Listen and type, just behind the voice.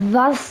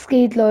Was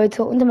geht,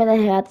 Leute? Und damit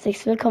ein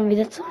herzliches Willkommen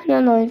wieder zu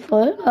einer neuen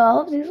Folge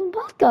auf diesem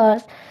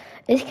Podcast.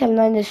 Ich kann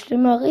meine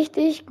Stimme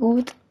richtig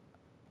gut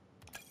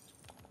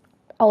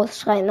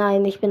ausschreien.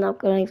 Nein, ich bin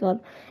abgelenkt worden.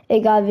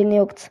 Egal, wen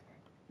juckt's.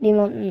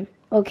 Niemanden.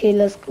 Okay,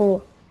 let's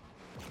go.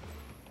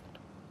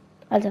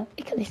 Alter,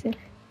 ich kann nicht sehen.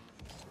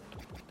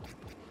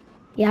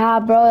 Ja,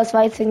 Bro, das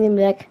war jetzt wegen dem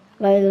Lag.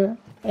 Weil,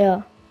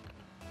 ja.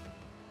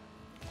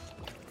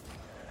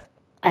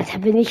 Alter,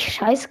 bin ich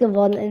scheiß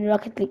geworden in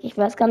Rocket League. Ich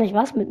weiß gar nicht,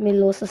 was mit mir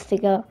los ist,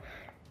 Digga.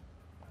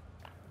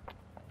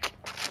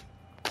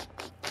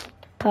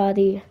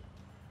 Party.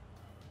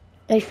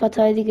 Ich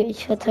verteidige,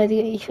 ich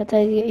verteidige, ich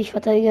verteidige, ich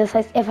verteidige. Das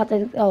heißt, er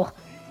verteidigt auch.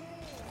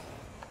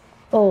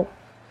 Oh.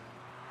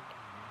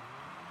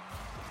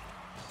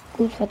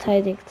 Gut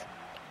verteidigt.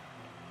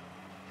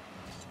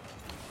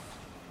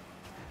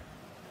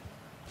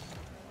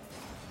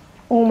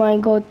 Oh mein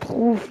Gott,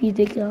 Profi,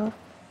 Digga.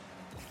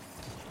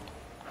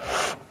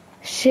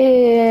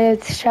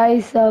 Shit,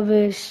 scheiße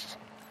erwischt.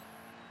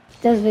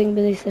 Deswegen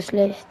bin ich so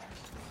schlecht.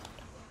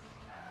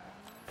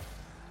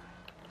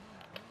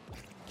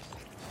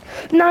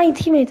 Nein,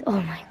 Teammate. Oh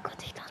mein Gott,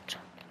 ich dachte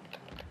schon.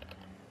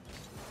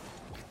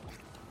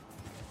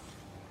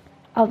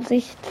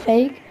 Absicht,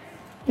 Fake.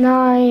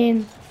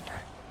 Nein.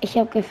 Ich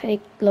habe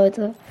gefaked,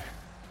 Leute.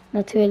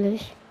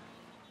 Natürlich.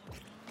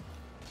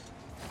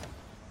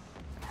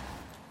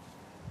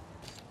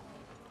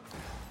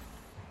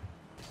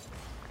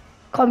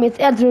 Komm, jetzt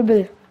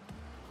Airdribble.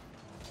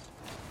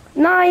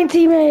 Nein,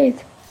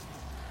 Teammate.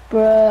 Bruh,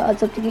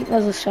 als ob die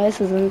Gegner so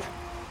scheiße sind.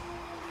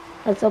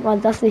 Als ob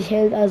man das nicht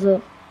hält, also.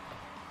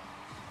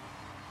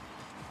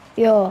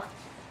 Ja.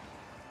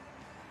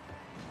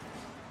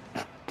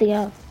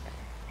 Digga.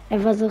 Er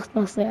versucht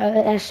noch so,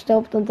 er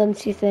staubt und dann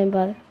schießt er den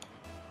Ball.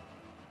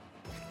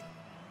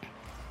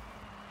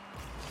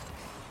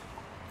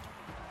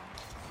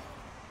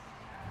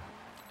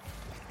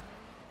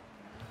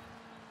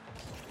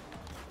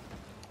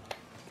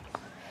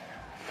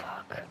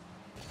 Fuck.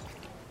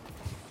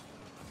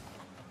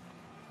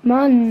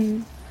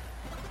 Mann.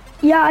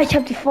 Ja, ich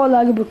habe die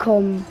Vorlage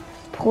bekommen.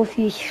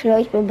 Profi, ich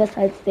schwöre, ich bin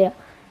besser als der.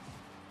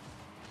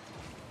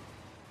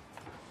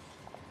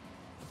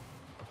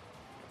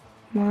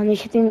 Mann,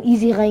 ich hätte den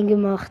easy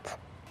reingemacht.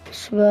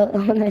 Ich schwöre,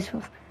 nein,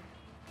 Spaß.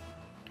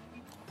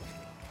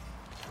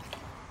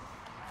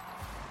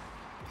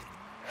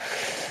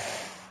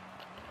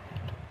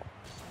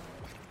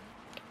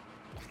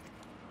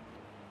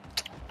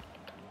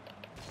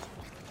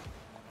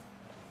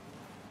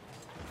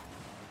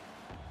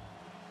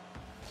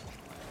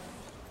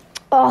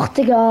 Ach,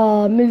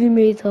 Digga,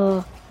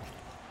 Millimeter.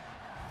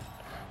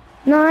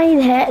 Nein,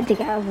 hä?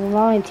 Digga, wo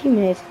war mein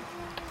Teammate?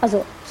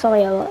 Also,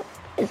 sorry, aber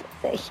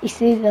ich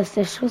sehe, dass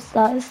der Schuss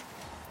da ist.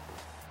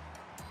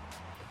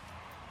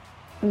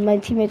 Und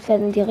mein Teammate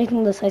fährt in die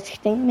Richtung, das heißt, ich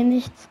denke mir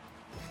nichts.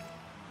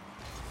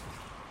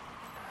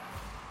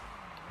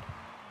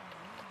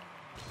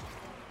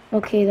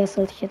 Okay, das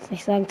sollte ich jetzt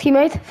nicht sagen.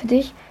 Teammate, für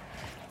dich.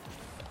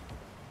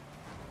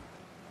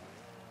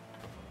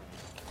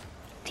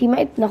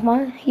 Teammate,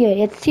 nochmal. Hier,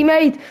 jetzt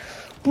Teammate.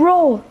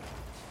 Bro.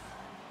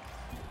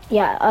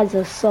 Ja,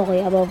 also,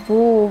 sorry, aber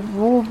wo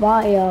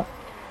war er?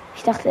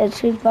 Ich dachte, er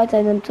chillt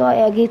weiter in dem Tor.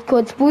 Er geht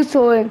kurz Boost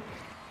holen.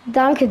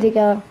 Danke,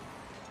 Digga.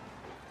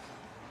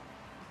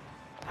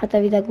 Hat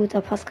er wieder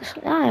guter Pass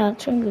geschrieben? Ah, er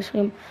hat schön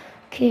geschrieben.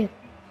 Okay,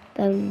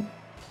 dann.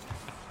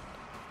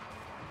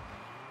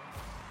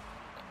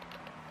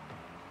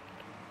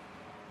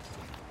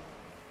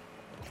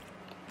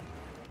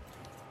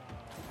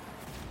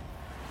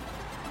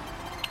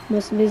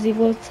 Müssen wir sie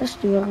wohl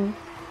zerstören.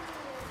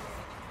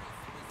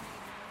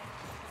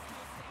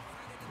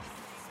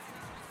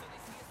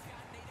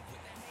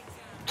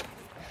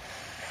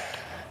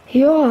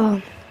 Ja,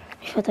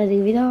 ich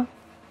verteidige wieder.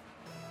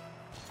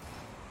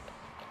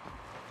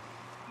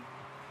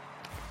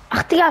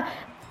 Ach, Digga,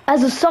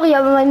 also sorry,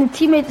 aber meine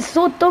Teammate ist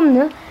so dumm,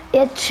 ne?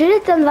 Er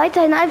chillt dann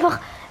weiterhin einfach,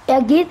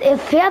 er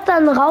fährt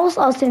dann raus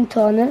aus dem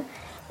Tor, ne?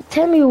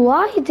 Tell me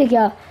why,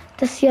 Digga.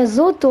 Das ist ja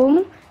so dumm.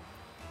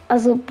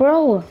 Also,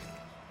 Bro.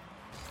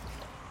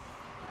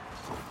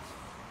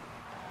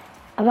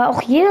 Aber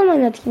auch jeder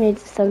meiner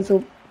Teammates ist dann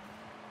so.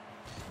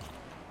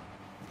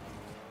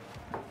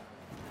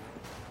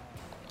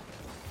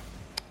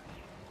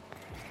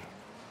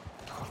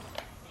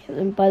 Ich habe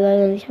den Ball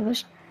leider nicht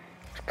erwischt.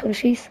 Ich kann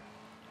schießen.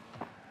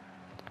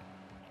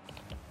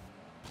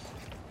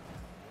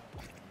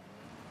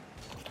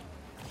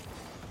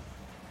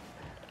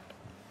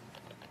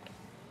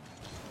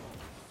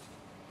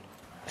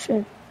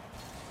 Schön.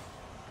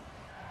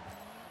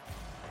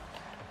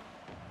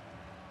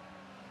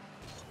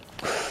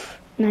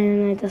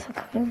 Nein, das war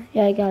kacke.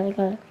 Ja,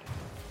 egal.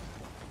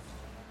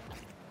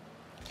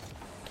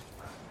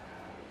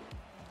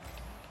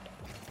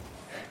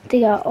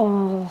 Digga,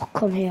 oh,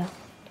 komm her.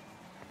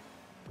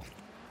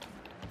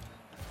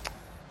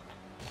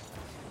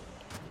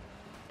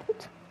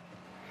 Gut.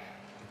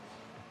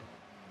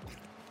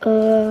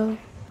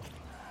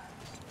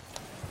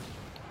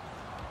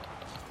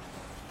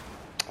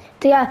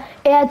 Der,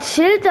 er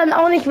chillt dann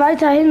auch nicht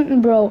weiter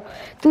hinten, Bro.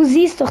 Du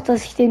siehst doch,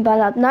 dass ich den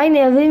Ball hab. Nein,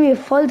 er will mir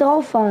voll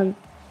drauf fahren.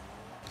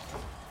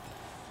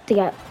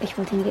 Digga, ich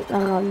wollte den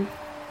Gegner haben.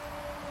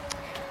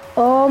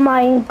 Oh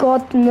mein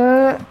Gott,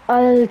 ne?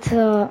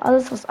 Alter,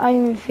 alles aus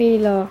einem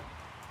Fehler.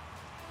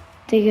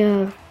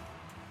 Digga.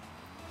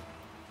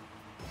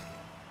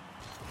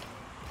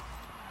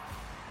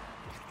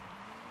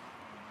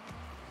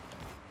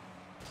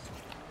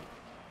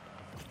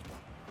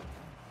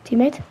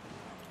 Teammate?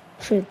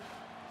 Schön.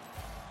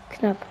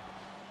 Knapp.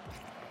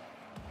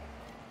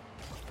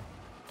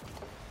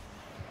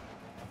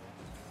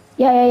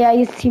 Ja,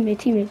 jetzt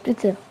Teammate,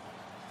 bitte.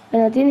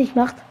 Wenn er den nicht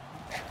macht.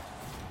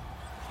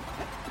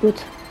 Gut.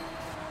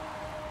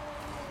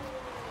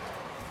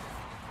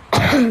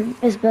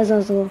 Ist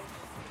besser so.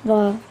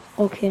 War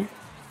okay.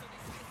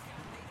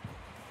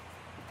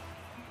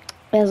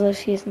 Er soll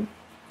schießen.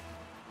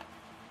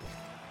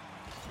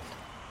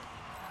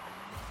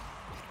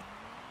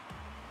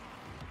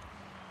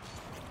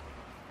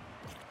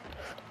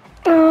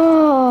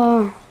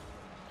 Oh.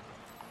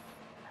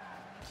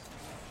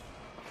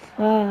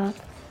 Fuck.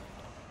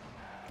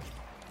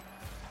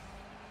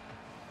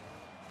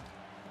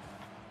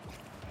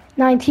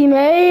 Nein,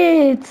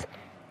 Teammate.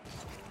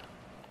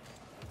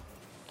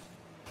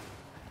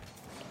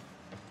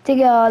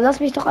 Digga, lass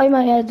mich doch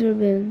einmal her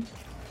dribbeln.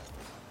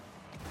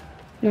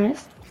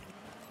 Nice.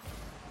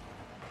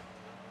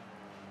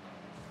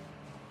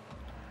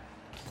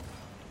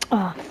 Oh.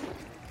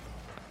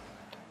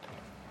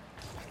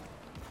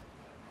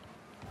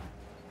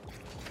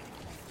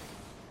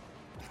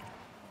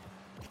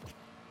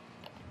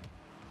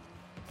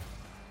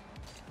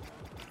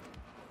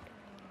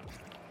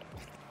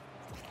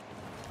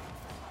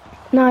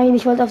 Nein,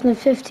 ich wollte auf eine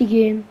 50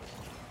 gehen.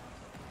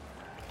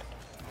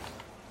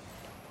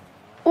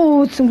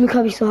 Oh, zum Glück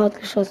habe ich so hart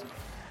geschossen.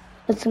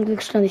 Zum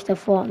Glück stand ich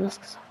davor und das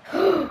gesagt.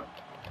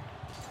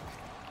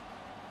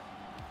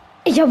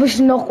 Ich erwische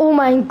ihn noch. Oh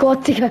mein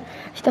Gott, Digga.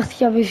 Ich dachte,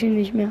 ich erwische ihn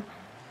nicht mehr.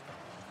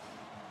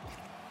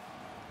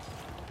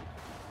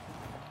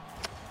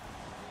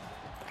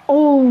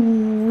 Oh,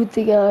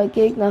 Digga,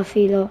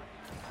 Gegnerfehler.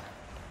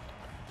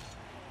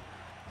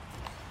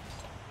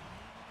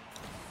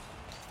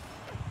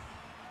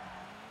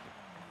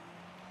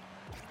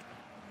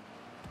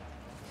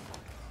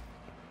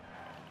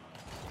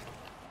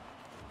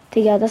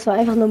 Digga, das war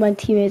einfach nur mein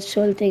Teammates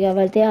Schuld, Digga,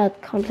 weil der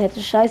hat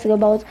komplette Scheiße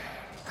gebaut.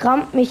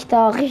 Rammt mich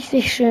da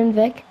richtig schön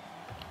weg.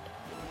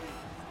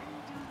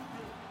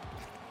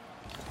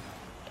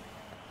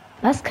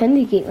 Was können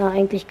die Gegner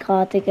eigentlich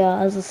gerade, Digga?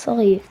 Also,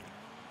 sorry.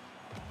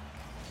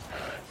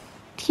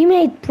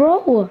 Teammate,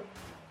 Bro.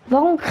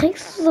 Warum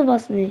kriegst du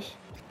sowas nicht?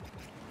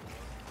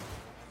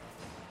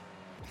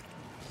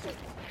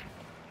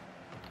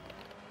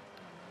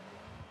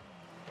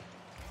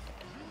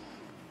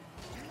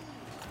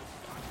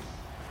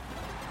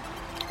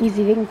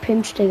 Easy wegen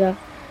Pinch, Digga.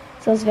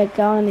 Sonst wäre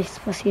gar nichts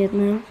passiert,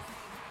 ne?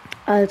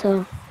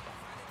 Alter.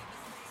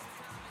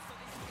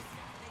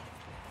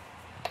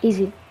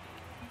 Easy.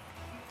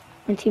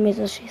 Mein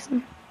Teammate ist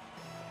schießen.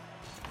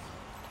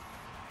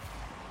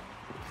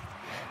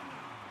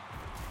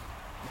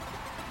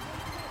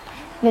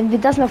 Wenn wir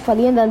das noch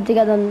verlieren, dann,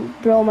 Digga, dann,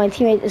 Bro, mein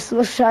Teammate ist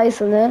so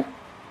scheiße, ne?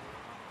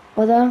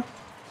 Oder?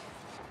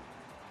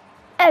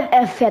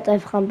 Er fährt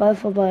einfach am Ball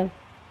vorbei.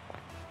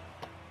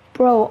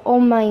 Bro, oh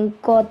mein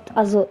Gott.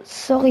 Also,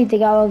 sorry,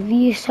 Digga, aber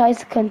wie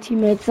scheiße kann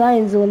Teammate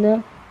sein, so,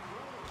 ne?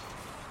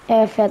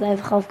 Er fährt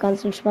einfach auf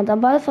ganz entspannt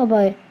am Ball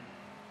vorbei.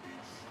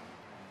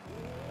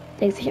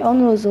 Denkt sich auch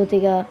nur so,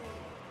 Digga.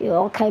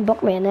 Ja, kein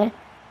Bock mehr, ne?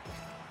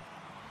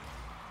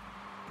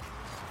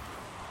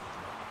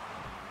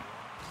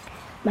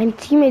 Mein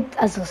Teammate,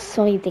 also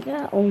sorry,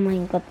 Digga. Oh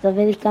mein Gott, da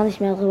will ich gar nicht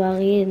mehr drüber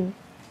reden.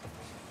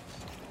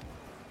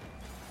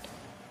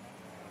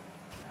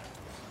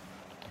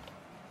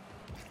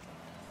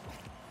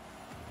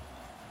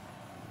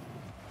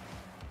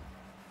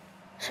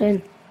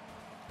 Schön.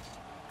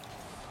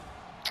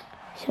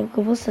 Ich habe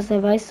gewusst, dass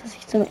er weiß, dass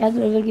ich zum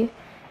Erdlevel gehe.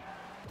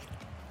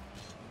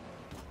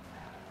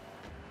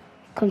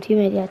 Kommt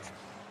Teammate jetzt.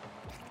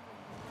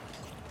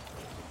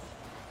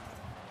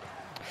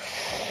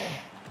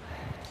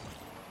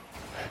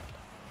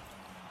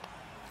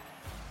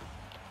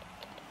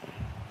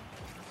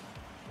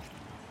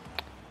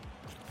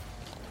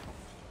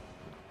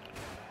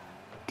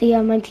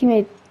 Digga, mein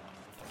Teammate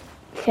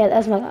fährt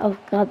erstmal auf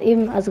gerade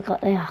eben, also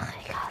gerade, ja,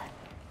 egal.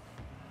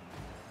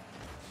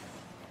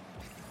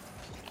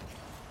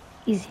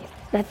 Easy,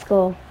 let's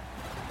go.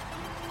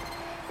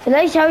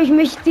 Vielleicht habe ich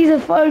mich diese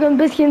Folge ein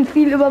bisschen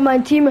viel über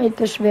mein Teammate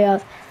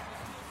beschwert.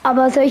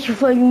 Aber solche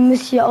Folgen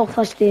müsst ihr auch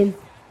verstehen.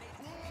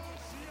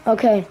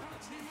 Okay.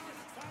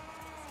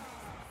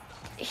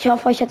 Ich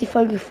hoffe, euch hat die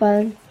Folge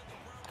gefallen.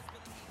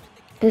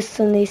 Bis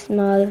zum nächsten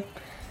Mal.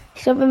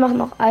 Ich glaube, wir machen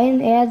noch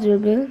einen Air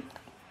Dribble.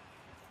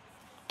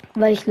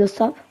 Weil ich Lust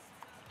habe.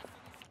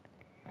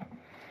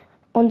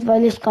 Und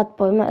weil ich gerade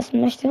Bäume essen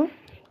möchte.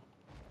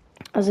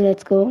 Also,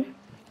 let's go.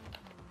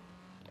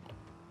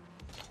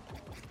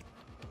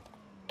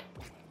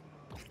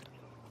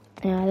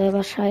 Ja, der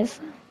war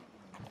scheiße.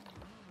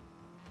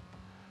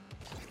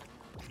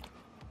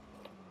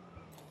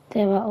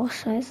 Der war auch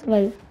scheiße,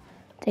 weil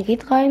der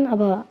geht rein,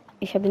 aber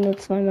ich habe ihn nur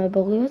zweimal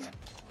berührt.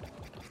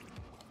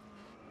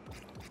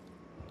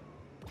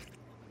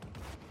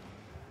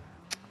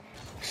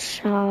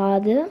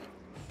 Schade.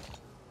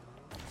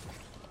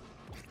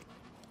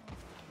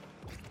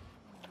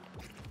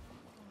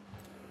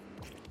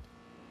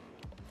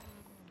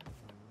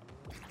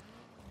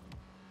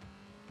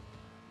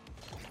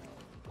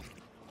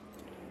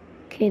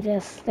 Okay,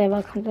 der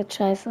war komplett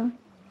scheiße.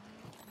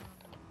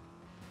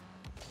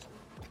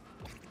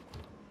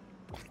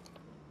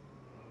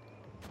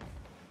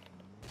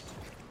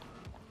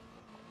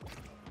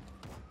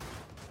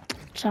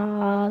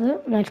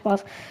 Schade. Nein,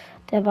 Spaß.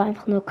 Der war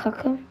einfach nur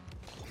Kacke.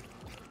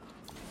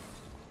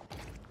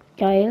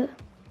 Geil.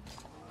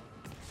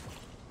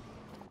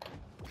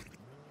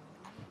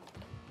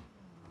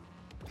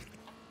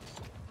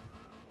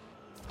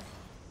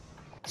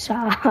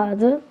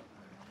 Schade.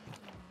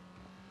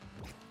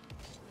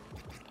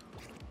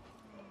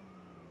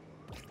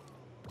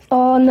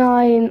 Oh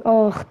nein.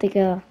 Och,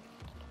 Digga.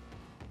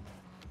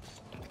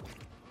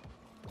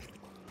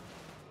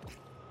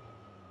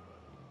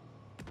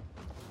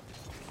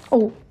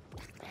 Oh.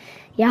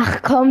 Ja,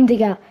 komm,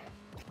 Digga.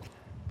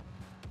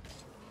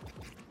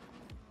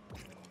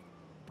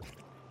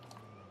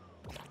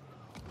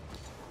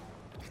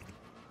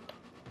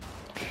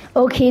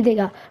 Okay,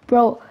 Digga.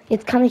 Bro,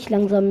 jetzt kann ich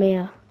langsam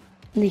mehr.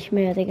 Nicht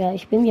mehr, Digga.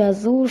 Ich bin ja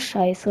so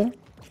scheiße.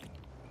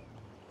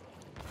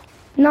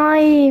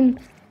 Nein.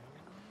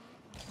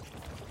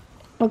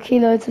 Okay,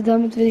 Leute,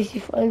 damit will ich die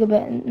Folge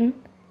beenden.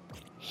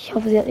 Ich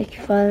hoffe, sie hat euch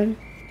gefallen.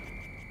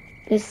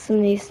 Bis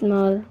zum nächsten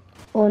Mal.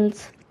 Und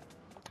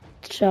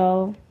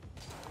ciao.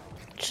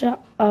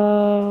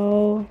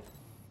 Ciao.